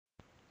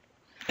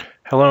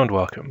Hello and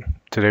welcome.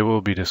 Today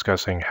we'll be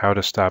discussing how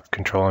to stop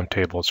control M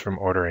tables from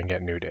ordering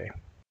at new day.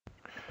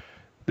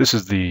 This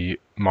is the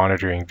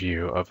monitoring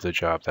view of the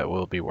job that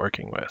we'll be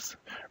working with.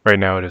 Right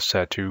now it is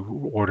set to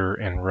order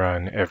and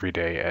run every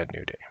day at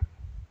new day.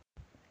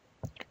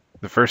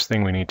 The first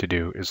thing we need to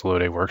do is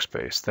load a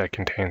workspace that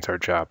contains our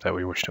job that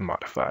we wish to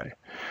modify.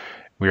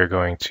 We are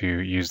going to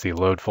use the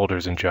load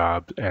folders in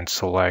job and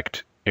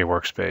select a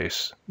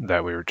workspace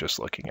that we were just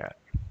looking at.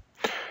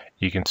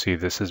 You can see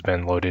this has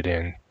been loaded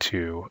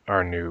into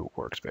our new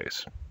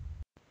workspace.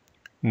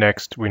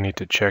 Next, we need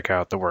to check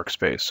out the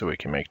workspace so we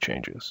can make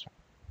changes.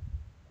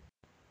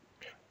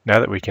 Now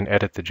that we can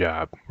edit the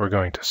job, we're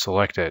going to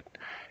select it,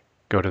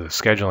 go to the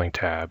Scheduling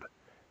tab,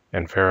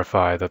 and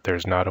verify that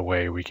there's not a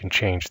way we can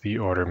change the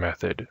order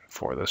method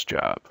for this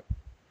job.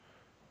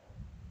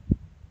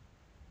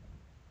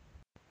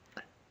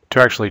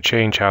 To actually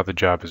change how the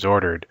job is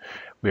ordered,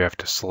 we have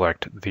to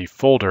select the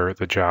folder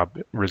the job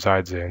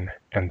resides in,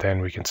 and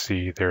then we can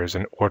see there is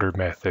an order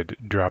method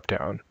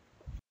dropdown.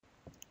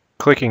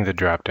 Clicking the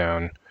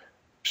dropdown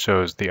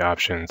shows the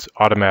options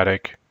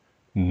automatic,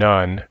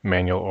 none,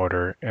 manual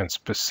order, and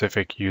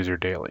specific user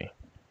daily.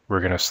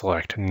 We're going to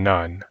select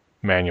none,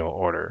 manual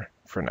order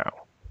for now.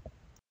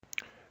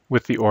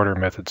 With the order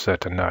method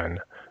set to none,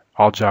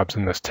 all jobs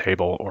in this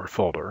table or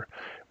folder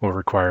will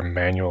require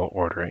manual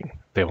ordering.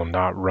 They will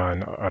not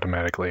run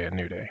automatically at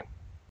new day.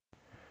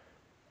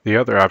 The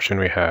other option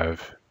we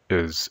have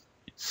is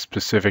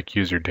specific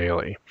user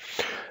daily.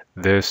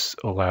 This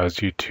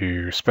allows you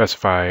to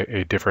specify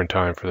a different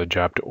time for the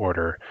job to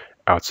order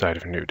outside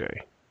of new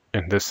day.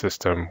 In this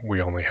system,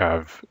 we only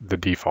have the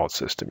default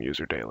system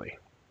user daily.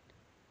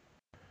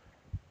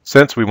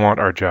 Since we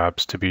want our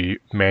jobs to be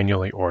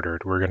manually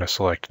ordered, we're going to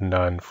select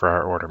none for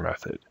our order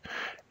method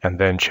and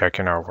then check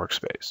in our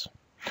workspace.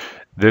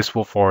 This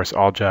will force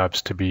all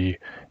jobs to be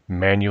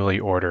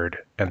manually ordered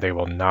and they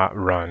will not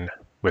run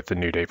with the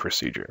new day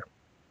procedure.